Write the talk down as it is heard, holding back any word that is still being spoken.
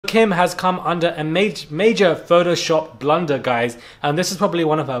Kim has come under a major Photoshop blunder, guys, and this is probably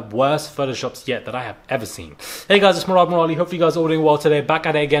one of her worst Photoshops yet that I have ever seen. Hey guys, it's Murad Murali. Hopefully you guys are all doing well today. Back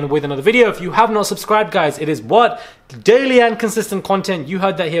at it again with another video. If you have not subscribed, guys, it is what? Daily and consistent content. You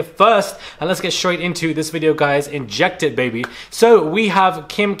heard that here first, and let's get straight into this video, guys. Inject it, baby. So we have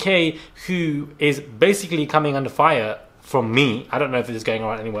Kim K, who is basically coming under fire from me. I don't know if it is going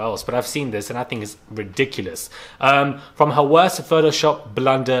on anywhere else, but I've seen this and I think it's ridiculous. From her worst Photoshop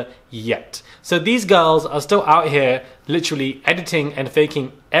blunder yet. So these girls are still out here literally editing and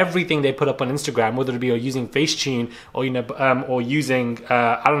faking everything they put up on Instagram, whether it be using Facetune or or using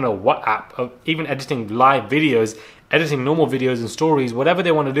I don't know what app, or even editing live videos, editing normal videos and stories, whatever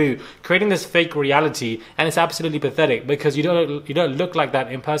they want to do, creating this fake reality, and it's absolutely pathetic because you don't look like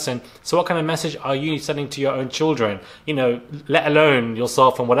that in person. So what kind of message are you sending to your own children? You know, let alone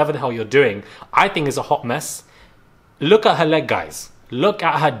yourself and whatever the hell you're doing. I think it's a hot mess. Look at her leg, guys. Look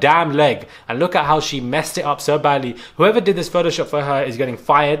at her damn leg and look at how she messed it up so badly. Whoever did this Photoshop for her is getting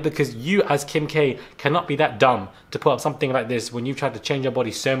fired because you as Kim K cannot be that dumb to put up something like this when you've tried to change your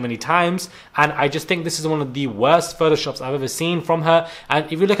body so many times. And I just think this is one of the worst Photoshops I've ever seen from her. And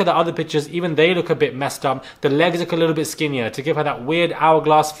if you look at the other pictures, even they look a bit messed up. The legs look a little bit skinnier to give her that weird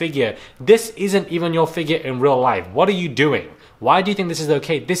hourglass figure. This isn't even your figure in real life. What are you doing? Why do you think this is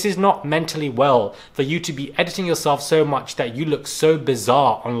okay? This is not mentally well for you to be editing yourself so much that you look so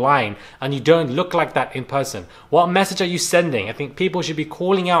bizarre online and you don't look like that in person. What message are you sending? I think people should be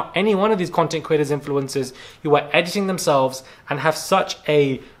calling out any one of these content creators, influencers who are editing themselves and have such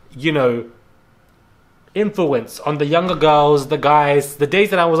a, you know, influence on the younger girls, the guys. The days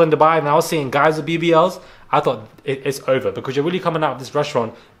that I was in Dubai and I was seeing guys with BBLs, I thought it's over because you're really coming out of this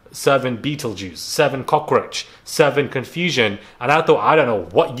restaurant serving Beetlejuice, serving cockroach, serving confusion, and I thought, I don't know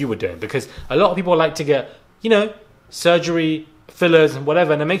what you were doing, because a lot of people like to get, you know, surgery, fillers and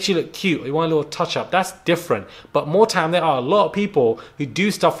whatever, and it makes you look cute, you want a little touch up. That's different. But more time, there are a lot of people who do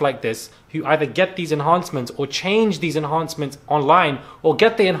stuff like this, who either get these enhancements or change these enhancements online, or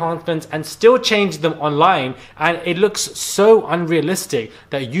get the enhancements and still change them online, and it looks so unrealistic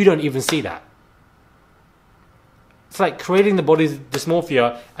that you don't even see that. It's like creating the body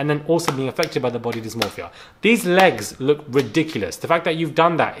dysmorphia and then also being affected by the body dysmorphia. These legs look ridiculous. The fact that you've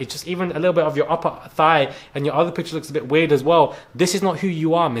done that, it's just even a little bit of your upper thigh and your other picture looks a bit weird as well. This is not who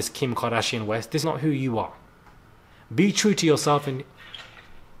you are, Miss Kim Kardashian West. This is not who you are. Be true to yourself. And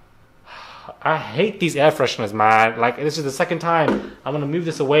I hate these air fresheners, man. Like, this is the second time I'm going to move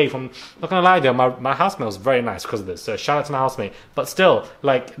this away from... Not going to lie though, my house smells very nice because of this. So shout out to my housemate. But still,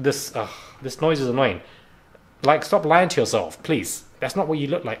 like, this noise is annoying. Like, stop lying to yourself, please. That's not what you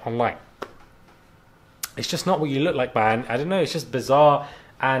look like online. It's just not what you look like, man. I don't know, it's just bizarre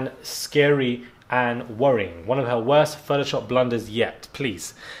and scary and worrying. One of her worst Photoshop blunders yet,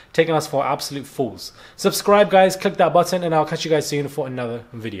 please. Taking us for absolute fools. Subscribe, guys, click that button, and I'll catch you guys soon for another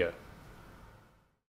video.